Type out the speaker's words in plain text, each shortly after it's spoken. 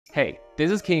Hey,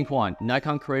 this is King Kwan,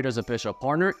 Nikon Creator's official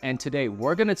partner, and today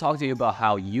we're going to talk to you about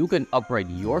how you can upgrade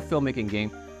your filmmaking game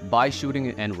by shooting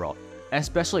in RAW,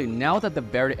 especially now that the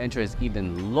barrier to entry is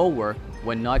even lower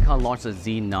when Nikon launched the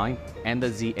Z9 and the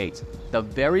Z8, the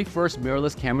very first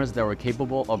mirrorless cameras that were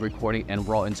capable of recording in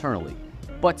RAW internally.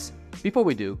 But before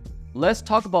we do, let's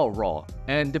talk about RAW,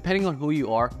 and depending on who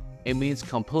you are, it means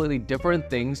completely different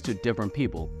things to different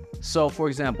people. So for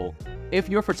example, if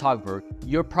you're a photographer,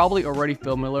 you're probably already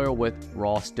familiar with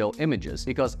RAW still images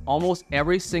because almost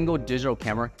every single digital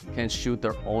camera can shoot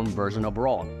their own version of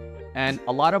RAW. And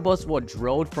a lot of us were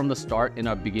drilled from the start in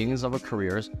our beginnings of our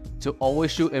careers to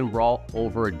always shoot in RAW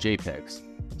over JPEGs.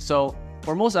 So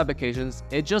for most applications,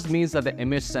 it just means that the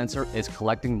image sensor is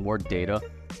collecting more data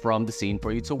from the scene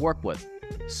for you to work with.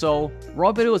 So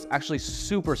RAW video is actually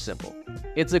super simple.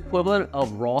 It's equivalent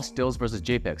of RAW stills versus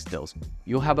JPEG stills.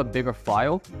 You'll have a bigger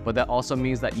file, but that also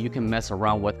means that you can mess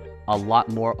around with a lot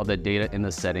more of the data in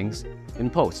the settings in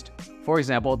post. For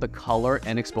example, the color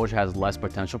and exposure has less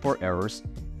potential for errors,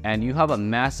 and you have a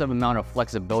massive amount of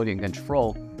flexibility and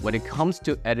control when it comes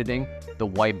to editing the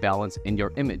white balance in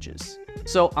your images.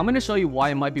 So I'm going to show you why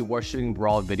it might be worth shooting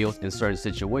RAW videos in certain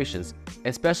situations,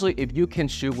 especially if you can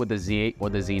shoot with the Z8 or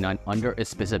the Z9 under a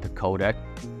specific codec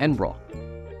and RAW.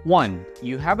 1.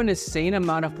 You have an insane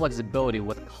amount of flexibility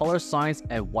with color science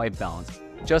and white balance.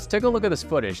 Just take a look at this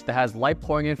footage that has light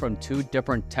pouring in from two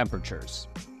different temperatures.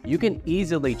 You can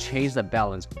easily change the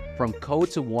balance from cold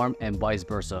to warm and vice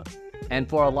versa. And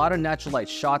for a lot of natural light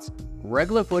shots,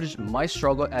 regular footage might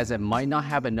struggle as it might not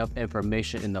have enough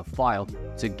information in the file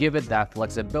to give it that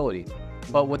flexibility.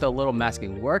 But with a little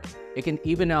masking work, it can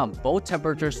even out both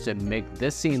temperatures to make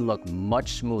this scene look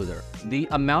much smoother. The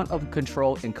amount of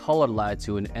control in color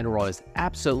latitude in RAW is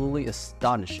absolutely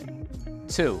astonishing.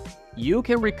 2. You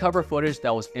can recover footage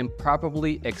that was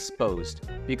improperly exposed.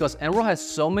 Because RAW has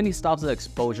so many stops of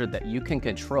exposure that you can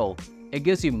control, it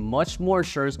gives you much more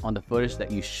assurance on the footage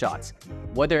that you shot.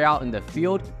 Whether you're out in the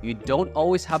field, you don't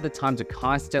always have the time to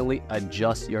constantly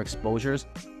adjust your exposures,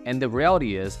 and the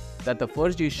reality is that the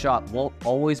footage you shot won't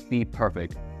always be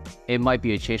perfect. It might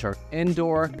be a change from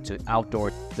indoor to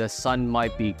outdoor, the sun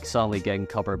might be suddenly getting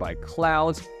covered by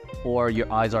clouds, or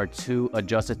your eyes are too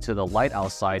adjusted to the light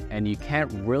outside and you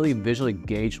can't really visually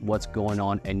gauge what's going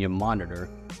on in your monitor,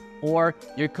 or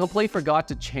you completely forgot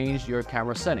to change your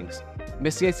camera settings.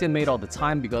 Mistakes get made all the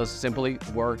time because simply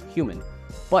we're human.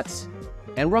 But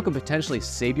RAW can potentially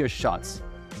save your shots.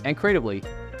 And creatively,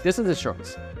 this is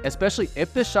assurance, especially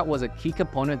if this shot was a key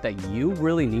component that you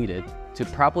really needed to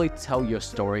properly tell your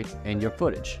story in your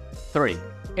footage. 3.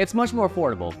 It's much more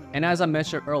affordable, and as I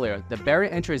mentioned earlier, the barrier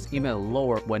to entry is even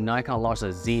lower when Nikon launched the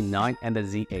Z9 and the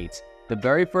Z8, the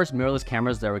very first mirrorless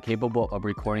cameras that were capable of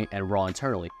recording in RAW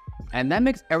internally. And that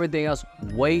makes everything else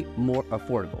way more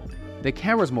affordable. The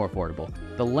camera's more affordable,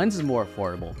 the lens is more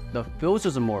affordable, the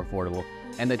filters are more affordable,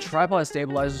 and the tripod and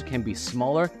stabilizers can be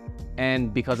smaller,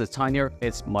 and because it's tinier,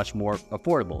 it's much more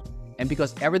affordable. And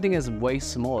because everything is way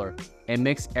smaller, it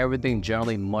makes everything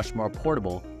generally much more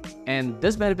portable, and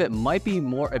this benefit might be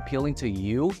more appealing to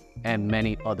you and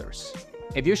many others.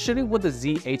 If you're shooting with the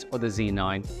Z8 or the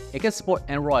Z9, it can support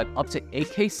RAW at up to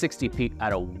 8K 60p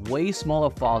at a way smaller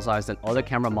file size than other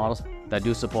camera models that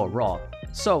do support RAW.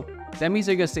 So that means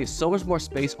you're going to save so much more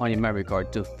space on your memory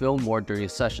card to film more during your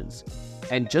sessions.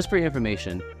 And just for your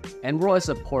information, RAW is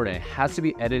supported and has to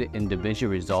be edited in DaVinci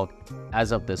Resolve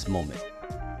as of this moment.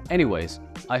 Anyways,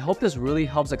 I hope this really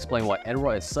helps explain why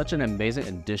RAW is such an amazing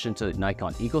addition to the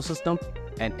Nikon ecosystem,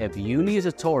 and if you need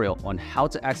a tutorial on how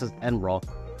to access RAW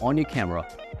on your camera,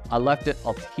 I left it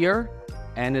up here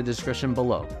and in the description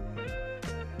below.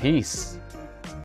 Peace.